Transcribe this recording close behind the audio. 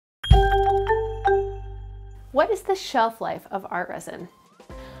What is the shelf life of art resin?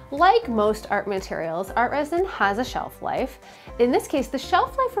 Like most art materials, art resin has a shelf life. In this case, the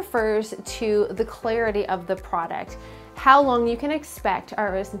shelf life refers to the clarity of the product, how long you can expect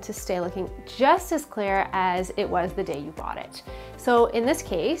art resin to stay looking just as clear as it was the day you bought it. So in this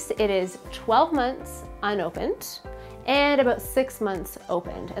case, it is 12 months unopened and about 6 months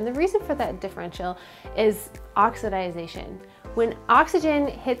opened. And the reason for that differential is oxidization. When oxygen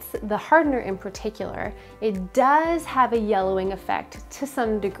hits the hardener in particular, it does have a yellowing effect to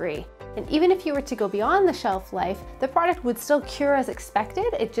some degree. And even if you were to go beyond the shelf life, the product would still cure as expected.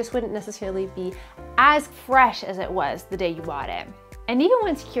 It just wouldn't necessarily be as fresh as it was the day you bought it. And even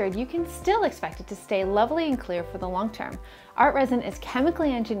once cured, you can still expect it to stay lovely and clear for the long term. Art resin is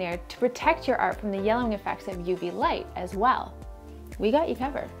chemically engineered to protect your art from the yellowing effects of UV light as well. We got you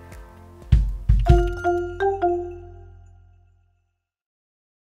covered.